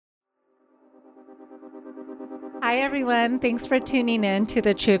Hi, everyone. Thanks for tuning in to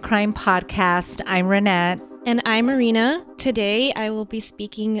the Tru Crym Podcast. I'm Renette. And I'm Marina. Today, I will be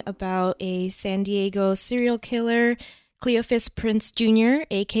speaking about a San Diego serial killer, Cleophus Prince Jr.,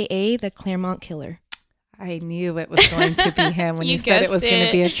 a.k.a. the Cairemont Killer. I knew it was going to be him when you said it was going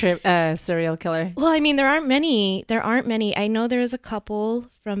to be a serial killer. Well, I mean, there aren't many. I know there's a couple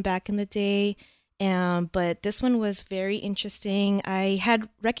from back in the day, but this one was very interesting. I had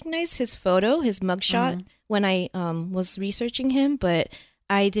recognized his photo, his mugshot, when I was researching him, but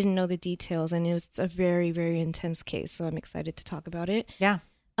I didn't know the details, and it was a very, very intense case, so I'm excited to talk about it. Yeah.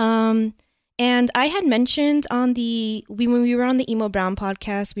 And I had mentioned when we were on the Emo Brown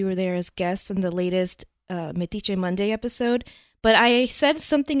podcast, we were there as guests in the latest Metiche Monday episode, but I said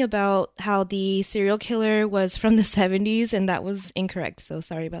something about how the serial killer was from the 70s, and that was incorrect, so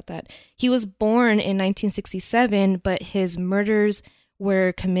sorry about that. He was born in 1967, but his murders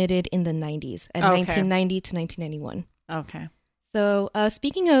were committed in the 90s, at 1990 to 1991. Okay. So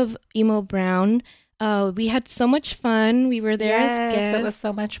speaking of Emo Brown, we had so much fun. We were there as guests. It was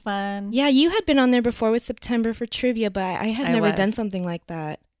so much fun. Yeah, you had been on there before with September for trivia, but I had never done something like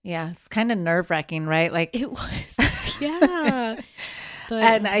that. Yeah, it's kind of nerve-wracking, right? Like it was. Yeah.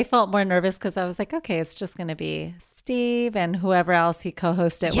 And I felt more nervous because I was like, okay, it's just going to be Steve and whoever else he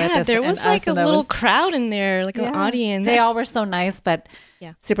co-hosted with. Yeah, there was like a little crowd in there, like an audience. They all were so nice, but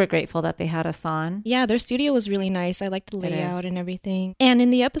super grateful that they had us on. Yeah, their studio was really nice. I liked the layout and everything. And in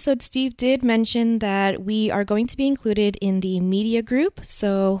the episode, Steve did mention that we are going to be included in the media group.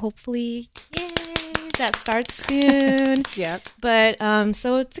 So hopefully, yay, that starts soon. Yeah. But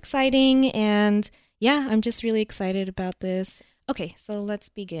so it's exciting. And yeah, I'm just really excited about this. Okay, so let's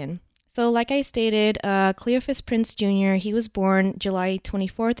begin. So like I stated, Cleophus Prince Jr., he was born July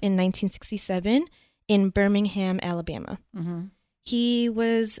 24th in 1967 in Birmingham, Alabama. Mm-hmm. He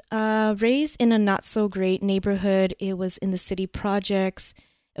was raised in a not-so-great neighborhood. It was in the city projects,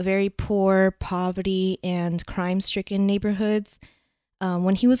 a very poor, poverty, and crime-stricken neighborhoods.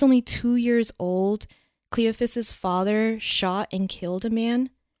 When he was only 2 years old, Cleophus's father shot and killed a man.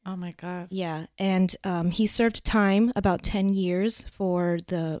 Oh my God. Yeah, and he served time, about 10 years for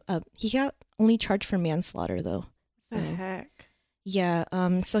he got only charged for manslaughter though. So, the heck? Yeah,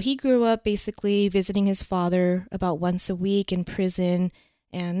 so he grew up basically visiting his father about once a week in prison,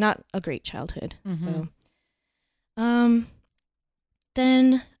 and not a great childhood. Mm-hmm. So,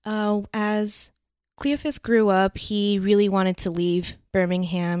 then as Cleophus grew up, he really wanted to leave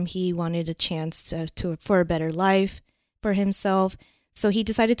Birmingham. He wanted a chance for a better life for himself. So he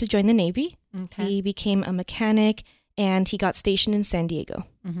decided to join the Navy. Okay. He became a mechanic, and he got stationed in San Diego.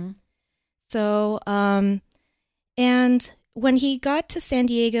 Mm-hmm. So, and when he got to San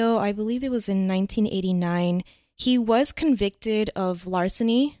Diego, I believe it was in 1989, he was convicted of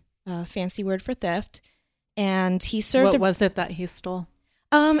larceny, fancy word for theft, and he served. What was it that he stole?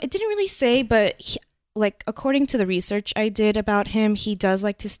 It didn't really say, but according to the research I did about him, he does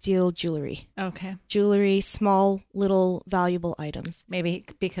like to steal jewelry. Okay. Jewelry, small, little, valuable items. Maybe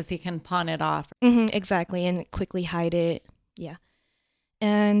because he can pawn it off. Mm-hmm, exactly, and quickly hide it. Yeah.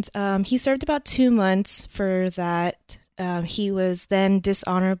 And he served about 2 months for that. He was then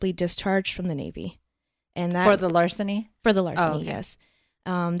dishonorably discharged from the Navy. And that For the larceny? For the larceny, yes.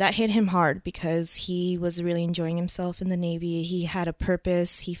 That hit him hard because he was really enjoying himself in the Navy. He had a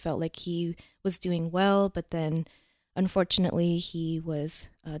purpose. He felt like he was doing well, but then unfortunately he was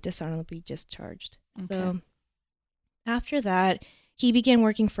dishonorably discharged. Okay. So after that, he began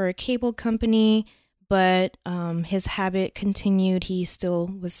working for a cable company, but his habit continued. He still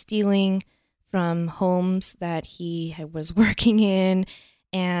was stealing from homes that he was working in,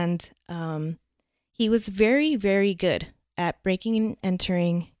 and he was very, very good at breaking and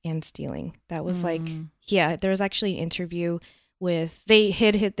entering and stealing. That was there was actually an interview they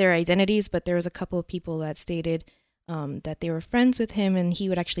hid their identities, but there was a couple of people that stated that they were friends with him, and he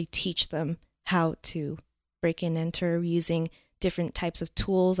would actually teach them how to break and enter using different types of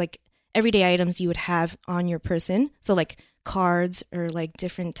tools, like everyday items you would have on your person. So like cards or like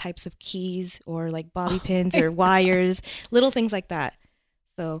different types of keys or like bobby pins or wires, little things like that.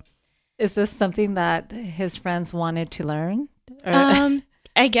 So is this something that his friends wanted to learn?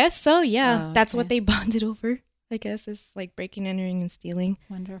 I guess so, yeah. Oh, okay. That's what they bonded over, I guess, is like breaking, entering, and stealing.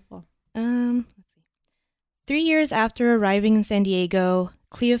 Wonderful. Let's see. 3 years after arriving in San Diego,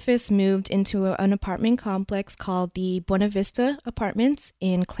 Cleophus moved into an apartment complex called the Buena Vista Apartments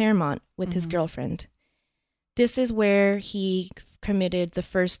in Cairemont with his girlfriend. This is where he committed the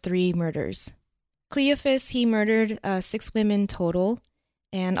first 3 murders. Cleophus, he murdered 6 women total,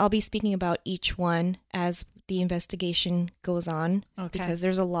 and I'll be speaking about each one as the investigation goes on, because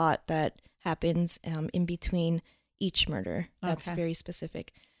there's a lot that happens in between each murder. That's Okay. very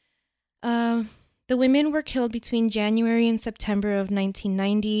specific. The women were killed between January and September of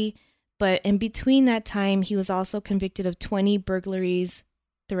 1990, but in between that time, he was also convicted of 20 burglaries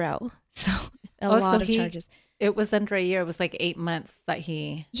throughout. So a lot of charges. It was under a year. It was like 8 months that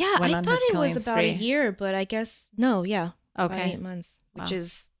he Yeah, went I on thought his it was killing about a spree. year, but I guess, no, yeah. About Okay. 8 months, which Wow.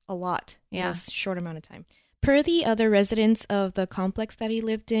 is a lot in Yeah. a short amount of time. Per the other residents of the complex that he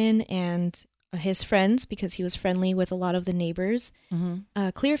lived in and his friends, because he was friendly with a lot of the neighbors,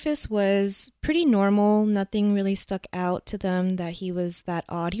 Cleophus was pretty normal. Nothing really stuck out to them that he was that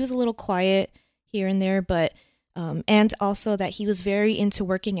odd. He was a little quiet here and there, but and also that he was very into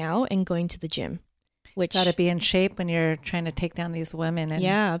working out and going to the gym. Which Got to be in shape when you're trying to take down these women. And,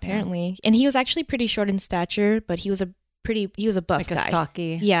 yeah, apparently. And he was actually pretty short in stature, but he was a buff like guy. a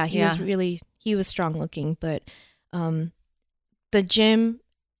stocky. Yeah, he was strong looking, but the gym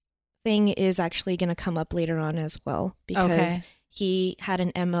thing is actually going to come up later on as well, because he had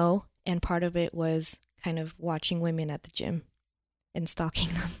an MO, and part of it was kind of watching women at the gym and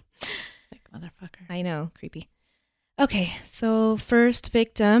stalking them. Like motherfucker. I know, creepy. Okay, so first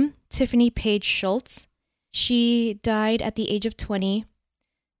victim, Tiffany Paige Schultz. She died at the age of 20,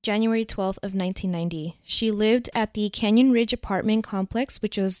 January 12th of 1990. She lived at the Canyon Ridge apartment complex,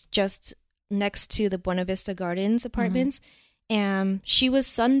 which was just next to the Buena Vista Gardens apartments. And she was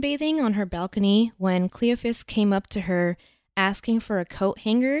sunbathing on her balcony when Cleophus came up to her asking for a coat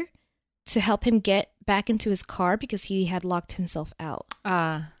hanger to help him get back into his car because he had locked himself out.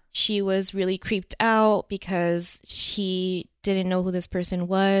 She was really creeped out because she didn't know who this person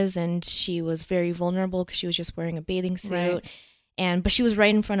was, and she was very vulnerable because she was just wearing a bathing suit. Right. But she was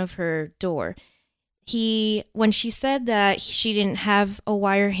right in front of her door. When she said that she didn't have a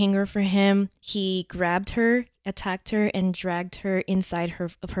wire hanger for him, he grabbed her, attacked her, and dragged her inside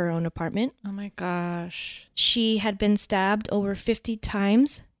of her own apartment. Oh my gosh. She had been stabbed over 50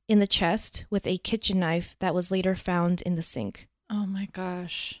 times in the chest with a kitchen knife that was later found in the sink. Oh my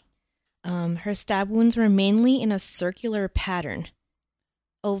gosh. Her stab wounds were mainly in a circular pattern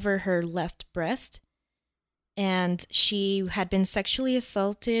over her left breast, and she had been sexually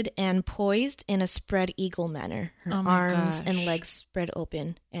assaulted and poised in a spread eagle manner. Her arms and legs spread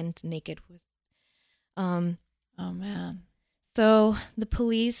open and naked. Oh man. So the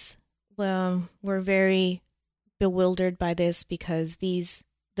police were very bewildered by this because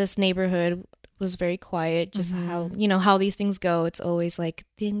this neighborhood was very quiet, just how these things go. It's always like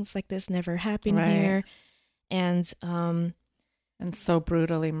things like this never happen here. And so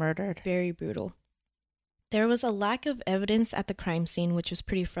brutally murdered. Very brutal. There was a lack of evidence at the crime scene, which was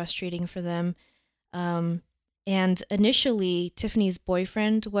pretty frustrating for them. And initially, Tiffany's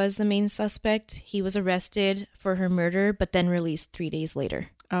boyfriend was the main suspect. He was arrested for her murder, but then released 3 days later.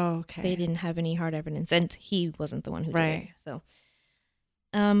 Oh, okay. They didn't have any hard evidence, and he wasn't the one who did it. So,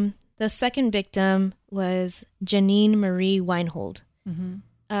 the second victim was Janine Marie Weinhold.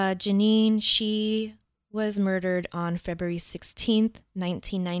 Janine, she was murdered on February 16th,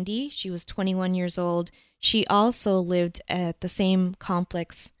 1990. She was 21 years old. She also lived at the same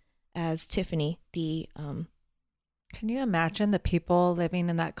complex as Tiffany. Can you imagine the people living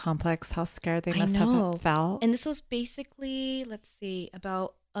in that complex, how scared they must have felt? And this was basically,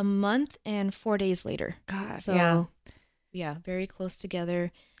 about a month and 4 days later. God, so, yeah, very close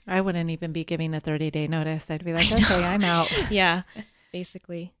together. I wouldn't even be giving a 30-day notice. I'd be like, okay, I'm out. Yeah,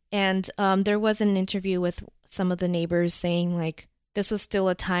 basically. And there was an interview with some of the neighbors saying, like, this was still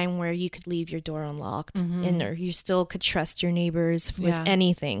a time where you could leave your door unlocked or you still could trust your neighbors with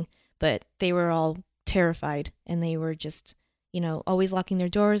anything. But they were all terrified, and they were just, always locking their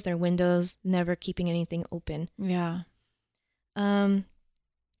doors, their windows, never keeping anything open. Yeah.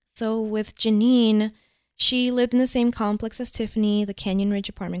 So with Janine, she lived in the same complex as Tiffany, the Canyon Ridge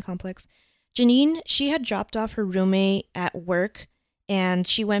apartment complex. Janine, she had dropped off her roommate at work, and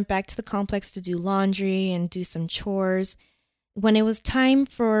she went back to the complex to do laundry and do some chores. When it was time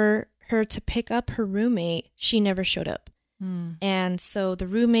for her to pick up her roommate, she never showed up. And so the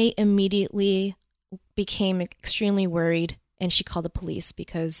roommate immediately became extremely worried, and she called the police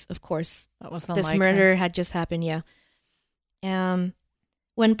because, of course, this murder had just happened. Yeah.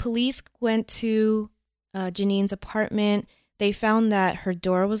 When police went to Janine's apartment, they found that her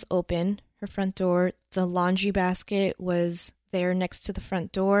door was open, her front door. The laundry basket was there next to the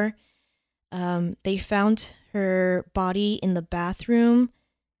front door. They found her body in the bathroom,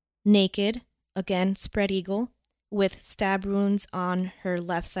 naked, again, spread eagle, with stab wounds on her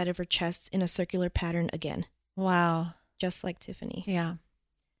left side of her chest in a circular pattern again. Wow. Just like Tiffany. Yeah.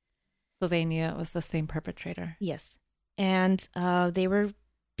 So they knew it was the same perpetrator. Yes. And they were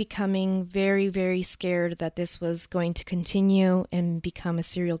becoming very, very scared that this was going to continue and become a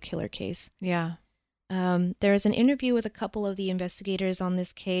serial killer case. Yeah. There was an interview with a couple of the investigators on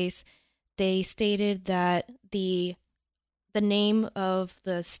this case. They stated that the name of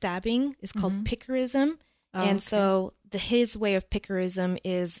the stabbing is called picarism. Oh, and okay. so his way of picarism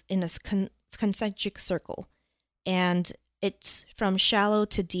is in a concentric circle. And it's from shallow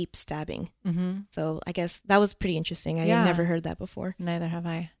to deep stabbing. Mm-hmm. So I guess that was pretty interesting. I had never heard that before. Neither have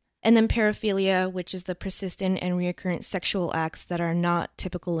I. And then paraphilia, which is the persistent and recurrent sexual acts that are not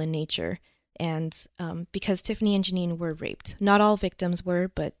typical in nature. And because Tiffany and Janine were raped. Not all victims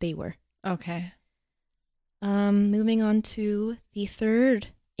were, but they were. Okay. Moving on to the third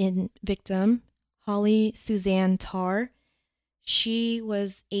victim, Holly Suzanne Tarr. She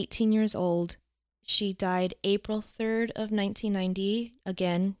was 18 years old. She died April 3rd of 1990.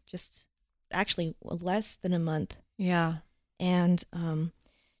 Again, just actually less than a month. Yeah. And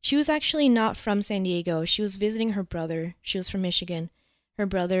she was actually not from San Diego. She was visiting her brother. She was from Michigan. Her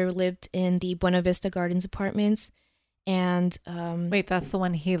brother lived in the Buena Vista Gardens apartments. And wait, that's the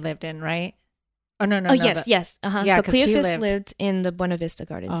one he lived in, right? Oh, no. Oh, yes. Uh-huh. Yeah, so 'cause he Cleophus lived in the Buena Vista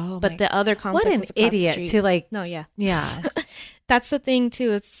Gardens. Oh, but the other complex what an was across the idiot street. to like. No, yeah. Yeah. That's the thing,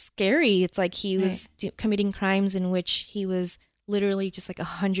 too. It's scary. It's like he was committing crimes in which he was literally just like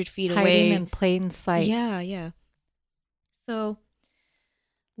 100 feet away. Hiding in plain sight. Yeah. So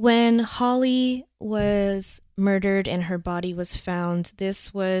when Holly was murdered and her body was found,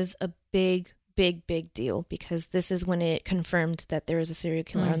 this was a big deal because this is when it confirmed that there is a serial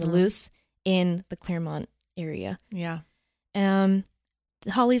killer on the loose in the Cairemont area. Yeah.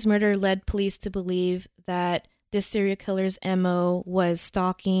 Holly's murder led police to believe that this serial killer's MO was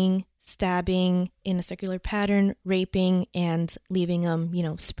stalking, stabbing in a circular pattern, raping, and leaving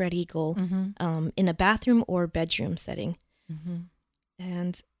them, spread eagle in a bathroom or bedroom setting. Mm-hmm.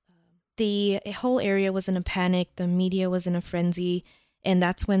 And the whole area was in a panic. The media was in a frenzy. And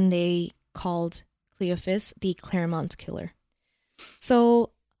that's when they called Cleophus the Cairemont killer.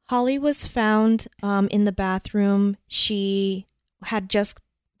 So Holly was found in the bathroom. She had just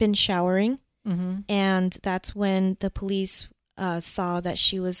been showering. Mm-hmm. And that's when the police saw that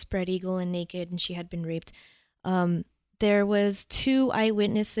she was spread eagle and naked and she had been raped. There was 2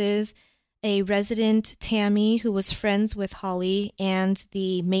 eyewitnesses, a resident, Tammy, who was friends with Holly, and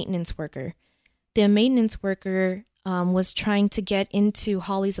the maintenance worker. The maintenance worker was trying to get into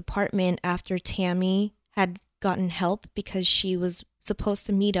Holly's apartment after Tammy had gotten help because she was supposed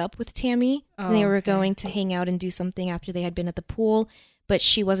to meet up with Tammy. Oh, they were okay. going to hang out and do something after they had been at the pool, but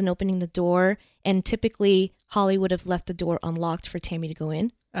she wasn't opening the door. And typically, Holly would have left the door unlocked for Tammy to go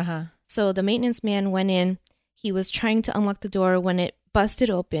in. Uh-huh. So the maintenance man went in. He was trying to unlock the door when it busted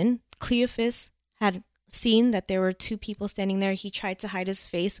open. Cleophus had seen that there were 2 people standing there. He tried to hide his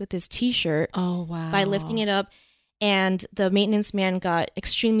face with his T-shirt by lifting it up. And the maintenance man got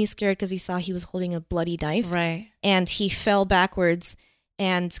extremely scared because he saw he was holding a bloody knife. Right. And he fell backwards.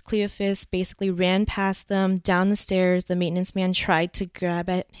 And Cleophus basically ran past them down the stairs. The maintenance man tried to grab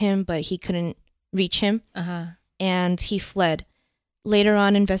at him, but he couldn't reach him. Uh-huh. And he fled. Later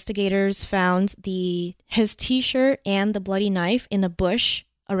on, investigators found his T-shirt and the bloody knife in a bush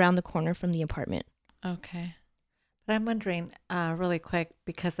around the corner from the apartment. Okay. But I'm wondering really quick,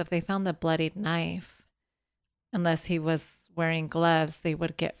 because if they found the bloodied knife, unless he was wearing gloves, they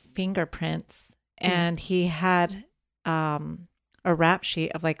would get fingerprints. And he had a rap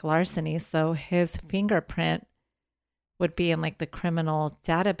sheet of like larceny. So his fingerprint would be in like the criminal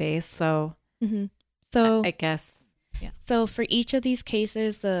database. So, so I guess, yeah. So for each of these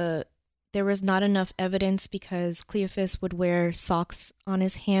cases, there was not enough evidence because Cleophus would wear socks on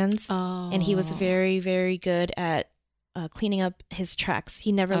his hands. And he was very, very good at cleaning up his tracks.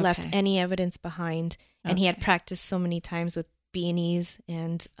 He never left any evidence behind. And he had practiced so many times with beanies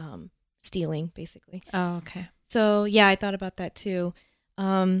and stealing, basically. Oh, okay. So, yeah, I thought about that too.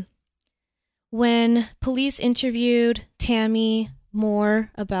 When police interviewed Tammy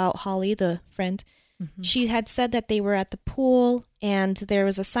Moore about Holly, the friend, she had said that they were at the pool and there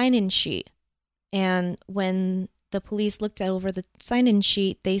was a sign-in sheet. And when the police looked over the sign-in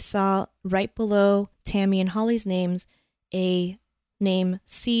sheet, they saw right below Tammy and Holly's names a name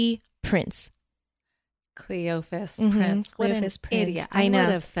C. Prince. Cleophus Prince. Cleophus Prince. Idiot. I know.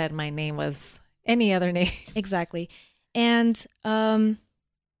 would have said my name was any other name. Exactly. And so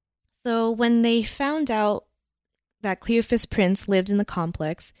when they found out that Cleophus Prince lived in the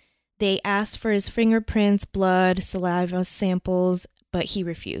complex, they asked for his fingerprints, blood, saliva samples, but he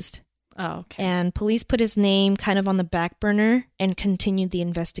refused. Oh, okay. And police put his name kind of on the back burner and continued the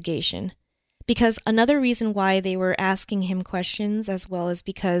investigation. Because another reason why they were asking him questions as well is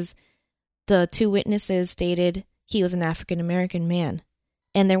because the two witnesses stated he was an African-American man.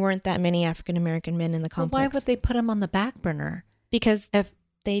 And there weren't that many African-American men in the complex. Well, why would they put him on the back burner? Because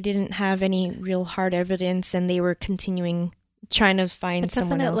they didn't have any real hard evidence and they were continuing trying to find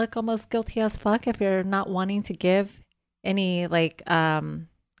someone else. Doesn't it look almost guilty as fuck if you're not wanting to give any, like,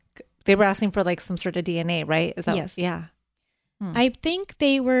 they were asking for like some sort of DNA, right? Is that, yes. Yeah. I think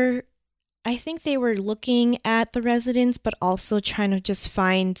they were looking at the residents, but also trying to just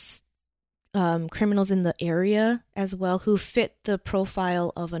find criminals in the area as well who fit the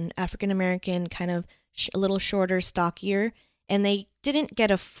profile of an African-American, kind of a little shorter, stockier. And they didn't get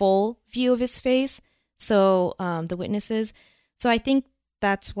a full view of his face. So the witnesses. So I think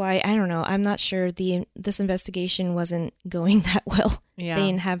that's why, I don't know, I'm not sure this investigation wasn't going that well. Yeah. They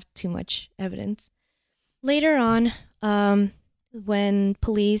didn't have too much evidence. Later on, when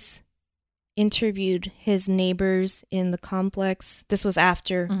police interviewed his neighbors in the complex, this was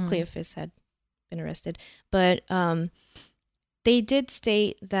after Cleophus had been arrested, but they did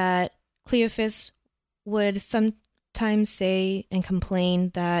state that Cleophus would sometimes say and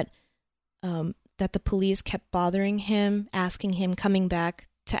complain that that the police kept bothering him, asking him, coming back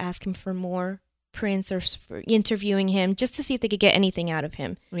to ask him for more prints or for interviewing him just to see if they could get anything out of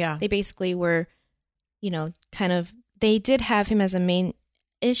him. Yeah. They basically were, they did have him as a main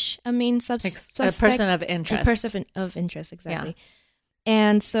suspect. A person of interest. A person of interest, exactly. Yeah.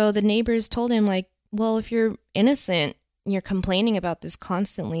 And so the neighbors told him, like, well, if you're innocent and you're complaining about this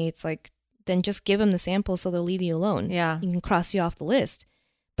constantly, it's like, then just give them the sample so they'll leave you alone. Yeah. You can cross you off the list.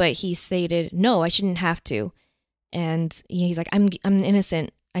 But he stated, no, I shouldn't have to. And he's like, I'm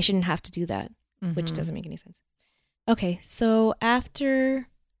innocent. I shouldn't have to do that, which doesn't make any sense. Okay, so after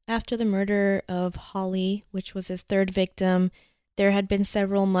the murder of Holly, which was his third victim, there had been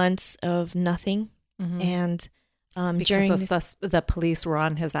several months of nothing. And because the police were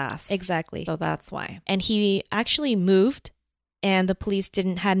on his ass. Exactly. So that's why. And he actually moved, and the police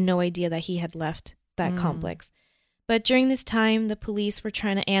had no idea that he had left that complex. But during this time, the police were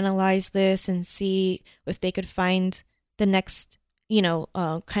trying to analyze this and see if they could find the next, kind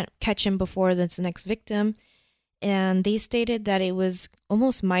of catch him before this next victim. And they stated that it was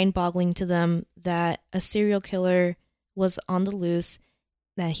almost mind-boggling to them that a serial killer was on the loose,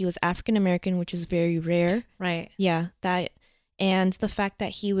 that he was African-American, which is very rare. Right. Yeah. And the fact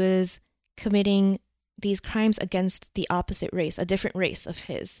that he was committing these crimes against the opposite race, a different race of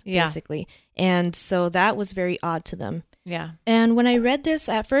his, basically. And so that was very odd to them. Yeah. And when I read this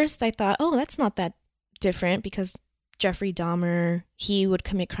at first, I thought, oh, that's not that different, because Jeffrey Dahmer, he would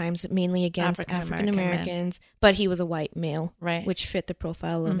commit crimes mainly against African Americans, but he was a white male, right, which fit the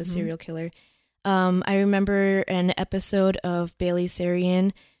profile of a serial killer. I remember an episode of Bailey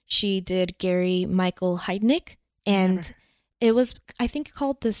Sarian. She did Gary Michael Heidnik, and it was, I think,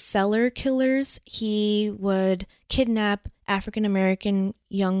 called the Cellar Killers. He would kidnap African-American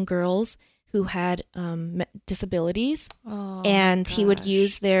young girls who had disabilities. Oh, and gosh.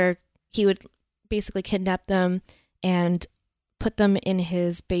 He would basically kidnap them and put them in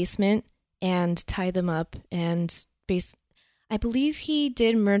his basement and tie them up. And I believe he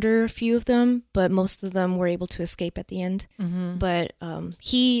did murder a few of them, but most of them were able to escape at the end. But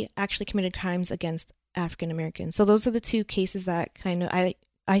he actually committed crimes against African Americans. So those are the two cases that kind of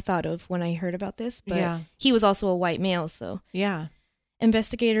I thought of when I heard about this. But he was also a white male, so yeah.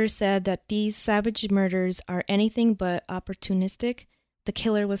 Investigators said that these savage murders are anything but opportunistic. The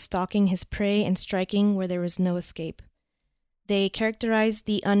killer was stalking his prey and striking where there was no escape. They characterized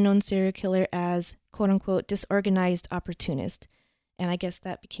the unknown serial killer as quote-unquote disorganized opportunist, and I guess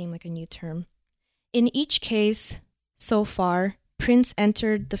that became like a new term. In each case, so far, Prince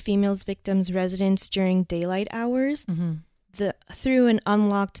entered the female victim's residence during daylight hours through an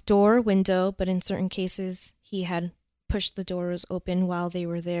unlocked window, but in certain cases, he had pushed the doors open while they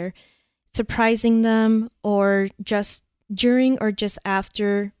were there, surprising them, or just during or just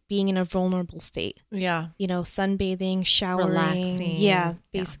after being in a vulnerable state. Yeah. Sunbathing, showering. Relaxing. Yeah,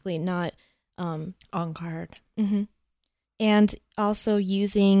 basically not... on guard. And also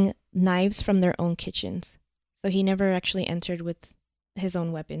using knives from their own kitchens. So he never actually entered with his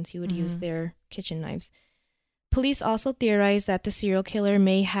own weapons. He would use their kitchen knives. Police also theorized that the serial killer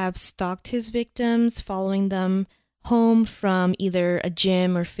may have stalked his victims, following them home from either a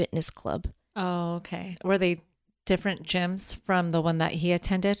gym or fitness club. Oh, okay. Were they different gyms from the one that he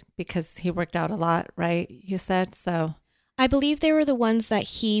attended? Because he worked out a lot, right? You said so. I believe they were the ones that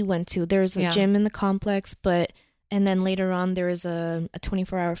he went to. There was a gym in the complex, and then later on there was a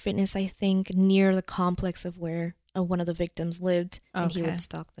 24-hour fitness, I think, near the complex of where one of the victims lived, and he would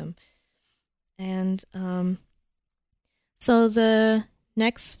stalk them. And so the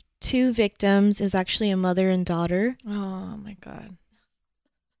next two victims is actually a mother and daughter. Oh my God.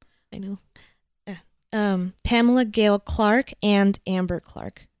 I know. Pamela Gail Clark and Amber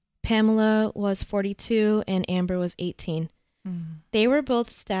Clark. Pamela was 42 and Amber was 18. They were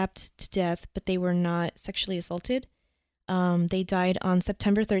both stabbed to death, but they were not sexually assaulted. They died on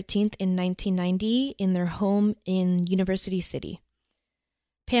September 13th in 1990 in their home in University City.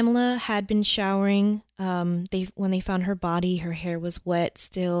 Pamela had been showering. When they found her body, her hair was wet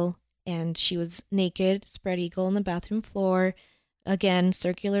still, and she was naked, spread eagle on the bathroom floor. Again,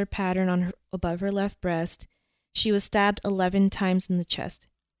 circular pattern above her left breast. She was stabbed 11 times in the chest.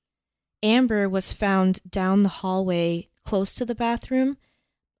 Amber was found down the hallway close to the bathroom,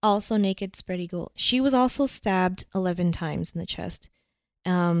 also naked, spread eagle. She was also stabbed 11 times in the chest.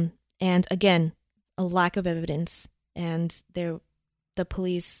 And again, a lack of evidence. And the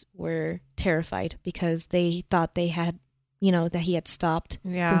police were terrified because they thought they had, that he had stopped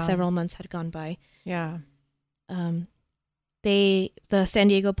since several months had gone by. Yeah. The San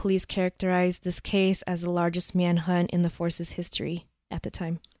Diego police characterized this case as the largest manhunt in the force's history at the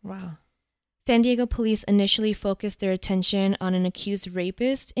time. Wow. San Diego police initially focused their attention on an accused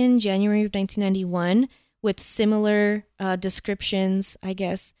rapist in January of 1991 with similar descriptions, I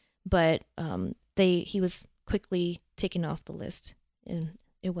guess, but he was quickly taken off the list, and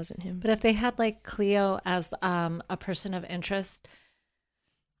it wasn't him. But if they had like Cleo as a person of interest,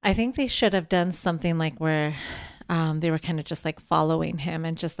 I think they should have done something like where they were kind of just like following him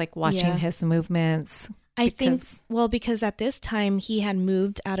and just like watching his movements. I think, because at this time he had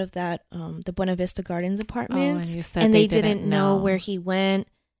moved out of that the Buena Vista Gardens apartments, and they didn't know where he went,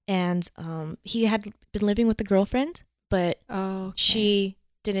 and he had been living with a girlfriend, but she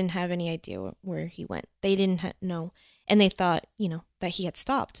didn't have any idea where he went. They didn't know, and they thought, that he had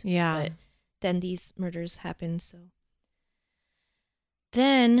stopped. Yeah. But then these murders happened. So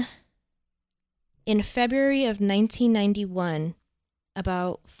then, in February of 1991.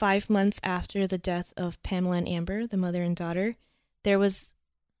 About 5 months after the death of Pamela and Amber, the mother and daughter, there was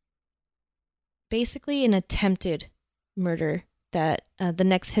basically an attempted murder that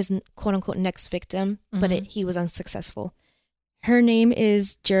his quote unquote next victim, but he was unsuccessful. Her name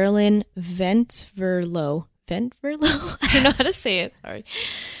is Geraldine Ventverlo. Ventverlo? I don't know how to say it. Sorry.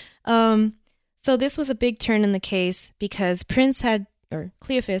 So this was a big turn in the case because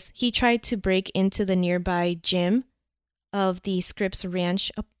Cleophus, he tried to break into the nearby gym of the Scripps Ranch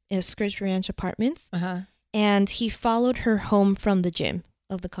apartments, and he followed her home from the gym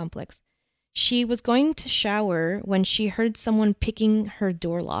of the complex. She was going to shower when she heard someone picking her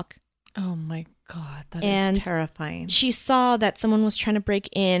door lock. Oh my God, that is terrifying. She saw that someone was trying to break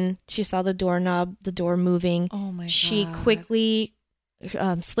in. She saw the doorknob, the door moving. Oh my God. She quickly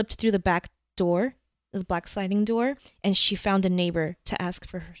slipped through the back door, the black sliding door, and she found a neighbor to ask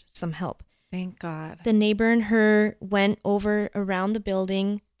for some help. Thank God. The neighbor and her went over around the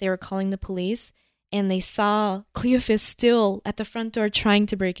building. They were calling the police, and they saw Cleophus still at the front door trying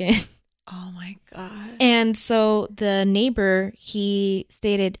to break in. Oh my God. And so the neighbor, he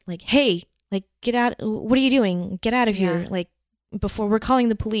stated like, "Hey, like, get out. What are you doing? Get out of here. Like, before we're calling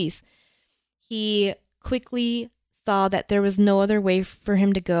the police." He quickly saw that there was no other way for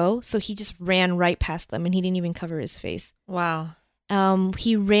him to go. So he just ran right past them, and he didn't even cover his face. Wow.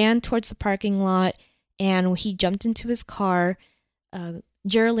 He ran towards the parking lot, and he jumped into his car.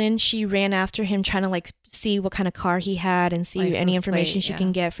 Geraldine, she ran after him, trying to like see what kind of car he had and see any information she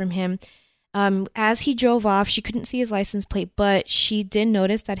can get from him. As he drove off, she couldn't see his license plate, but she did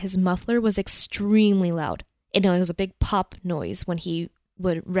notice that his muffler was extremely loud. It was a big pop noise when he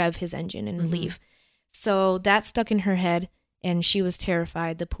would rev his engine and leave. So that stuck in her head, and she was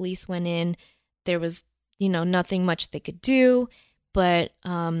terrified. The police went in. There was, nothing much they could do. But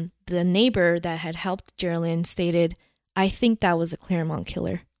the neighbor that had helped Geraldine stated, "I think that was a Cairemont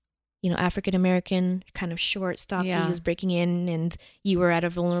killer. African-American, kind of short, stocky. He was breaking in, and you were at a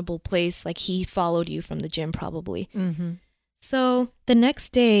vulnerable place. Like, he followed you from the gym probably." So the next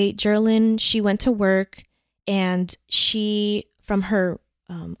day, Geraldine, she went to work, and from her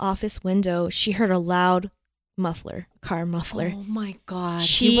office window, she heard a loud car muffler. Oh my God.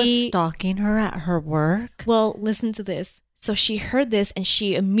 He was stalking her at her work? Well, listen to this. So she heard this, and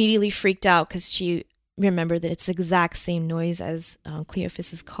she immediately freaked out because she remembered that it's the exact same noise as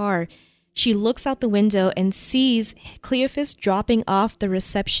Cleophas's car. She looks out the window and sees Cleophas dropping off the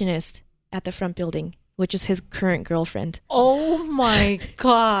receptionist at the front building, which is his current girlfriend. Oh my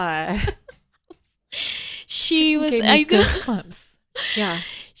God. She was... goosebumps. Yeah.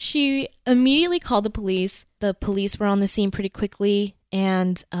 She immediately called the police. The police were on the scene pretty quickly.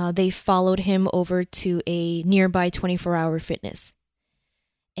 and they followed him over to a nearby 24-hour fitness.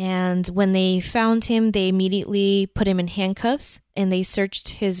 And when they found him, they immediately put him in handcuffs and they searched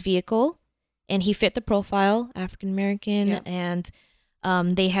his vehicle, and he fit the profile, African American, Yep. and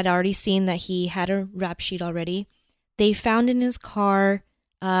they had already seen that he had a rap sheet already. They found in his car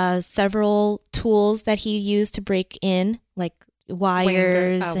several tools that he used to break in, like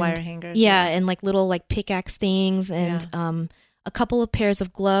wires, and, wire hangers. yeah, and like little like pickaxe things, and a couple of pairs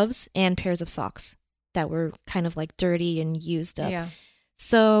of gloves and pairs of socks that were kind of like dirty and used up. Yeah.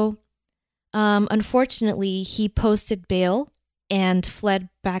 So, unfortunately, he posted bail and fled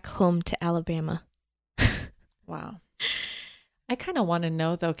back home to Alabama. Wow. I kind of want to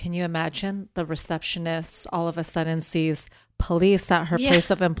know, though, can you imagine the receptionist all of a sudden sees police at her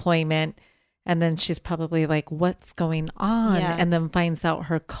place of employment, and then she's probably like, what's going on? Yeah. And then finds out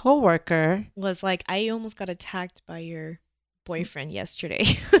her coworker Was like, I almost got attacked by your boyfriend yesterday.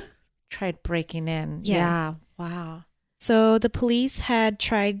 tried breaking in. Yeah. Yeah. Wow. So the police had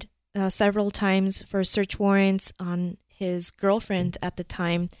tried several times for search warrants on his girlfriend at the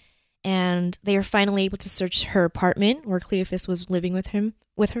time, and they were finally able to search her apartment where Cleophus was living with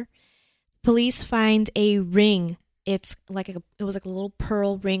her. Police find a ring. It was like a little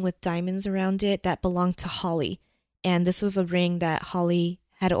pearl ring with diamonds around it that belonged to Holly, and this was a ring that Holly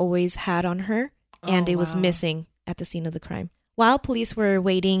had always had on her, and it was missing at the scene of the crime. While police were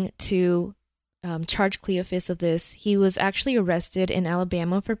waiting to charge Cleophus of this, he was actually arrested in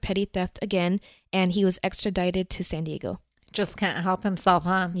Alabama for petty theft again, and he was extradited to San Diego. Just can't help himself,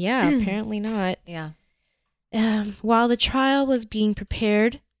 huh? Yeah, apparently not. Yeah. While the trial was being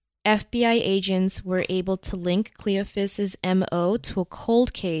prepared, FBI agents were able to link Cleophus's MO to a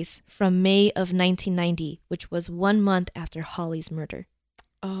cold case from May of 1990, which was 1 month after Holly's murder.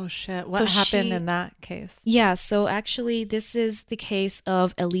 Oh, shit. What happened in that case? Yeah, so actually this is the case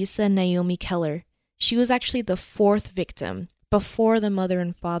of Elisa Naomi Keller. She was actually the fourth victim before the mother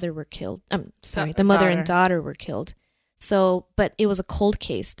and father were killed. The mother and daughter were killed. So, but it was a cold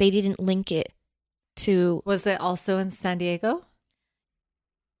case. They didn't link it to... Was it also in San Diego?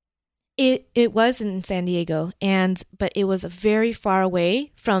 It was in San Diego, but it was very far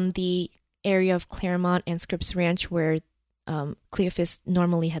away from the area of Cairemont and Scripps Ranch where Cleophus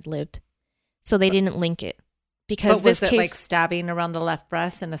normally had lived. So they didn't link it. Because but was this it case, like stabbing around the left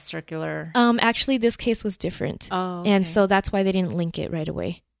breast in a circular? Actually, this case was different. Oh, okay. And so that's why they didn't link it right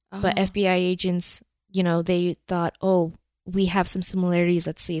away. But FBI agents, they thought, oh, we have some similarities.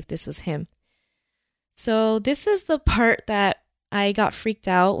 Let's see if this was him. So this is the part that I got freaked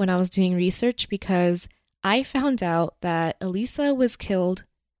out when I was doing research, because I found out that Elisa was killed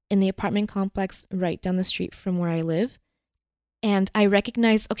in the apartment complex right down the street from where I live. And I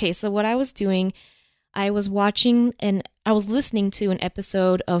recognized, okay, so what I was doing, I was listening to an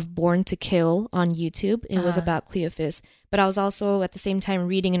episode of Born to Kill on YouTube. It was about Cleophus, but I was also at the same time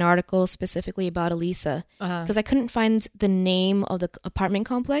reading an article specifically about Elisa, because I couldn't find the name of the apartment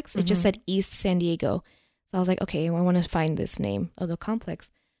complex. It just said East San Diego. So I was like, okay, I want to find this name of the complex.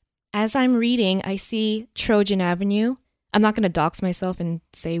 As I'm reading, I see Trojan Avenue. I'm not going to dox myself and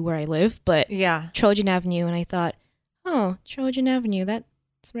say where I live, but Trojan Avenue. And I thought, oh, Trojan Avenue,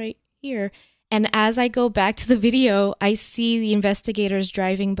 that's right here. And as I go back to the video, I see the investigators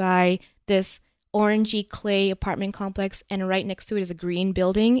driving by this orangey clay apartment complex, and right next to it is a green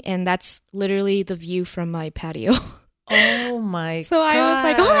building, and that's literally the view from my patio. Oh my god. So I was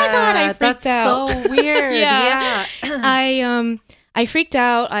like, oh my god, I freaked out. That's so weird. Yeah. I freaked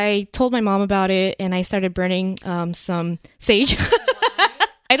out. I told my mom about it, and I started burning some sage.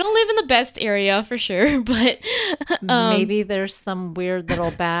 I don't live in the best area for sure, but maybe there's some weird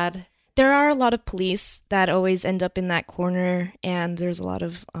little bad. There are a lot of police that always end up in that corner, and there's a lot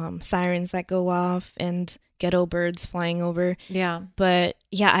of sirens that go off and ghetto birds flying over. Yeah. But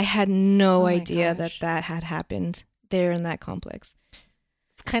yeah, I had no idea that had happened there in that complex.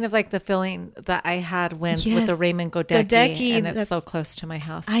 It's kind of like the feeling that I had with the Raymond Godecki, and it's so close to my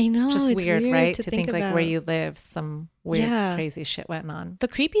house. I know. It's just weird, right? To think about. Like where you live, some weird, crazy shit went on. The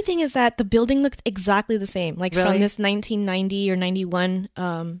creepy thing is that the building looked exactly the same. Like from this 1990 or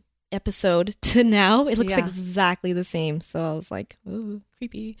 91 episode to now, it looks exactly the same. So I was like, ooh,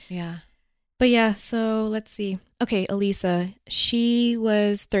 creepy. Yeah. But yeah, so let's see. Okay, Elisa, she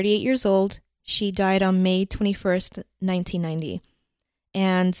was 38 years old. She died on May 21st, 1990.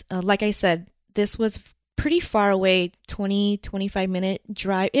 And like I said, this was pretty far away, 20-25 minute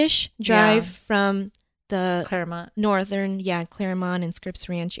drive from the Cairemont. northern, Cairemont and Scripps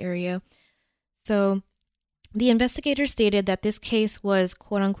Ranch area. So the investigator stated that this case was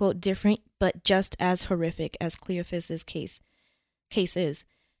quote unquote different, but just as horrific as Cleophus's case. case is.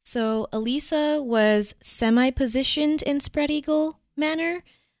 So Elisa was semi-positioned in spread eagle manner.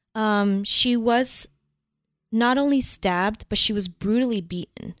 She was not only stabbed, but she was brutally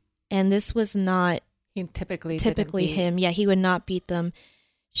beaten. And this was not He typically him. Yeah, he would not beat them.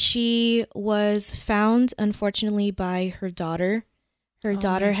 She was found, unfortunately, by her daughter. Her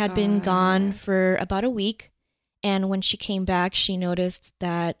daughter had been gone for about a week. And when she came back, she noticed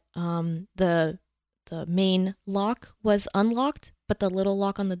that the main lock was unlocked, but the little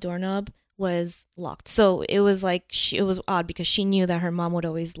lock on the doorknob was locked. So it was like, it was odd because she knew that her mom would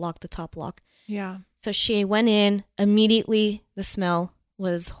always lock the top lock. Yeah. So she went in, immediately the smell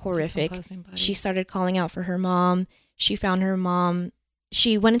was horrific. She started calling out for her mom. She found her mom.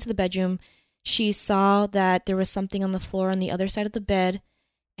 She went into the bedroom. She saw that there was something on the floor on the other side of the bed.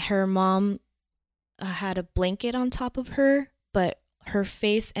 Her mom had a blanket on top of her, but her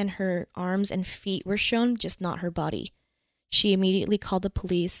face and her arms and feet were shown, just not her body. She immediately called the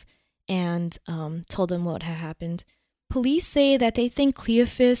police and told them what had happened. Police say that they think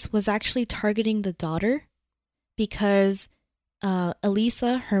Cleophus was actually targeting the daughter because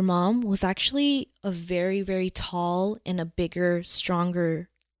Elisa, her mom, was actually a very, very tall and a bigger, stronger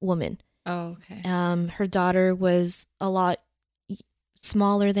woman. Oh, okay. Her daughter was a lot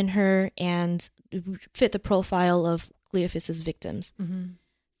smaller than her and fit the profile of Cleophus's victims. Mm-hmm.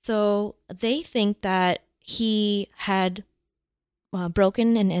 So they think that he had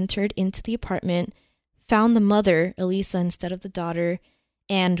broken and entered into the apartment, found the mother, Elisa, instead of the daughter,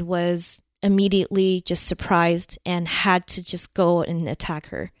 and was immediately just surprised and had to just go and attack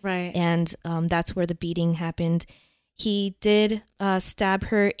her. Right. And that's where the beating happened. He did stab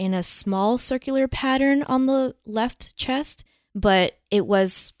her in a small circular pattern on the left chest, but it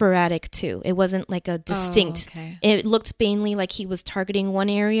was sporadic too. It wasn't like a distinct. Oh, okay. It looked mainly like he was targeting one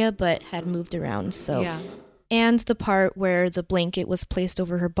area, but had moved around. So, yeah. And the part where the blanket was placed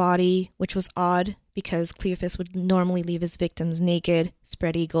over her body, which was odd because Cleophus would normally leave his victims naked,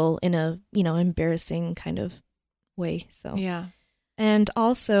 spread eagle, in a embarrassing kind of way. So yeah. And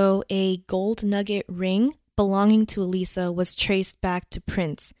also a gold nugget ring belonging to Elisa was traced back to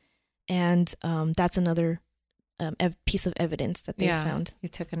Prince, and that's another piece of evidence that they found. He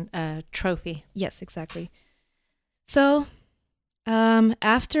took a trophy. Yes, exactly. So,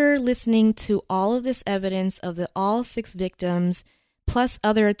 after listening to all of this evidence of all 6 victims, plus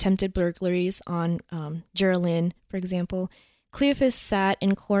other attempted burglaries on Geraldine, for example, Cleophus sat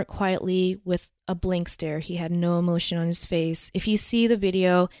in court quietly with a blank stare. He had no emotion on his face. If you see the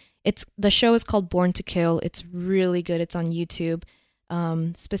video, the show is called Born to Kill. It's really good. It's on YouTube,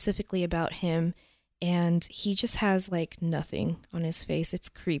 specifically about him. And he just has like nothing on his face. It's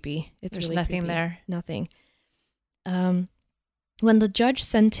creepy. There's really nothing creepy. there. Nothing. When the judge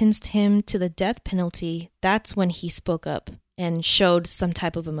sentenced him to the death penalty, that's when he spoke up and showed some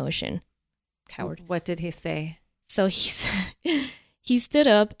type of emotion. Coward. What did he say? So he stood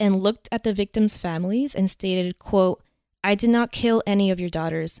up and looked at the victims' families and stated, quote, "I did not kill any of your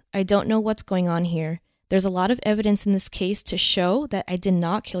daughters. I don't know what's going on here. There's a lot of evidence in this case to show that I did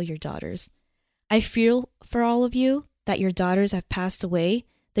not kill your daughters. I feel for all of you that your daughters have passed away.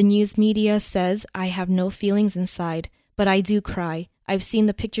 The news media says I have no feelings inside, but I do cry. I've seen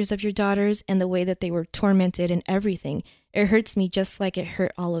the pictures of your daughters and the way that they were tormented and everything. It hurts me just like it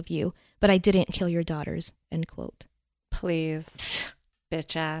hurt all of you, but I didn't kill your daughters," end quote. Please,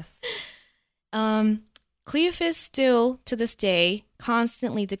 bitch ass. Cleophus still, to this day,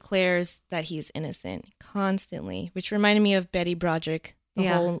 constantly declares that he's innocent. Constantly. Which reminded me of Betty Broderick. The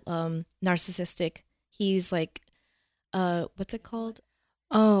whole narcissistic. He's like, what's it called?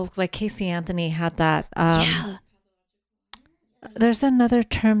 Oh, like Casey Anthony had that. Yeah. There's another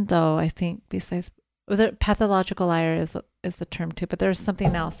term though, I think, besides pathological liar is the term too, but there's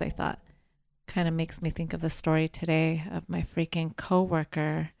something else I thought kind of makes me think of the story today of my freaking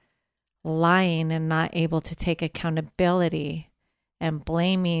coworker lying and not able to take accountability and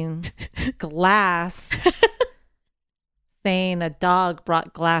blaming glass, saying a dog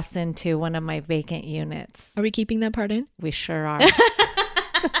brought glass into one of my vacant units. Are we keeping that part in? We sure are.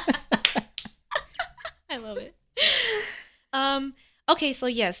 I love it. Okay, so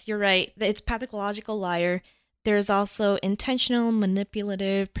yes, you're right. It's pathological liar. There's also intentional,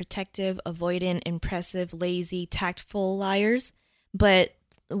 manipulative, protective, avoidant, impressive, lazy, tactful liars. But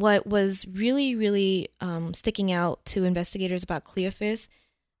what was really, really sticking out to investigators about Cleophus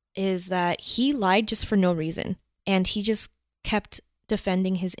is that he lied just for no reason. And he just kept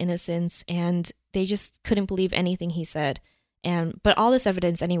defending his innocence, and they just couldn't believe anything he said. But all this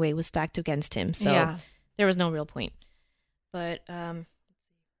evidence anyway was stacked against him. So there was no real point. But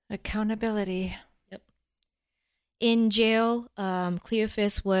accountability. Yep. In jail,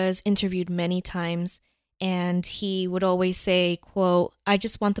 Cleophus was interviewed many times, and he would always say, quote, "I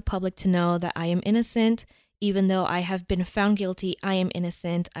just want the public to know that I am innocent. Even though I have been found guilty, I am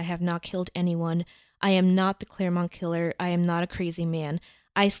innocent. I have not killed anyone. I am not the Cairemont killer. I am not a crazy man.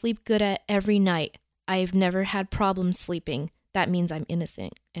 I sleep good at every night. I've never had problems sleeping. That means I'm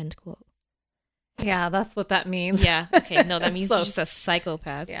innocent," end quote. Yeah, that's what that means. Yeah. Okay. No, that means So- you're just a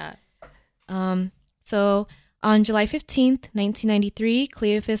psychopath. Yeah. So on July 15th, 1993,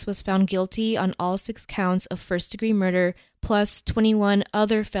 Cleophus was found guilty on all 6 counts of first-degree murder plus 21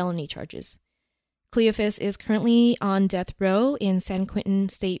 other felony charges. Cleophus is currently on death row in San Quentin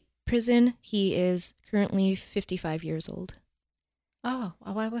State Prison. He is currently 55 years old. Oh,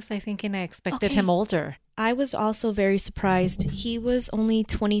 why was I thinking I expected Okay. him older? I was also very surprised. He was only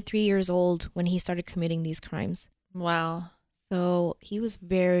 23 years old when he started committing these crimes. Wow. So he was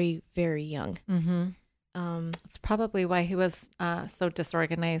very, very young. Mm-hmm. It's probably why he was so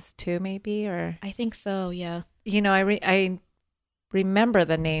disorganized too, maybe, or I think so, yeah. you know, I remember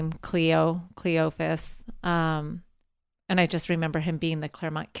the name Cleophus, and I just remember him being the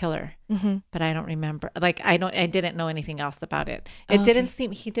Cairemont killer, Mm-hmm. but I don't remember. Like I didn't know anything else about it. He didn't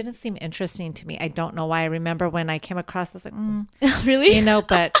seem interesting to me. I don't know why. I remember when I came across, I was like, Really? you know,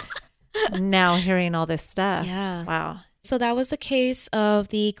 but now hearing all this stuff, Yeah. wow. So that was the case of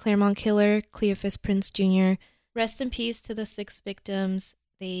the Cairemont killer, Cleophus Prince Jr. Rest in peace to the 6 victims.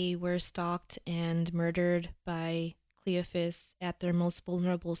 They were stalked and murdered by Cleophus at their most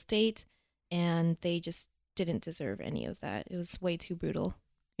vulnerable state, and they just didn't deserve any of that. It was way too brutal.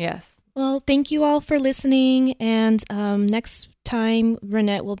 Yes. Well, thank you all for listening, and next time,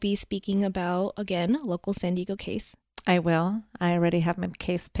 Renette will be speaking about, again, a local San Diego case. I will. I already have my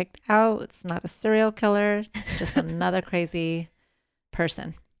case picked out. It's not a serial killer, just another crazy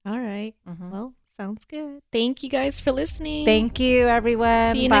person. All right. Mhm. Well, sounds good. Thank you guys for listening. Thank you,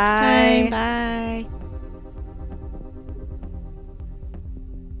 everyone. See you Bye. next time. Bye.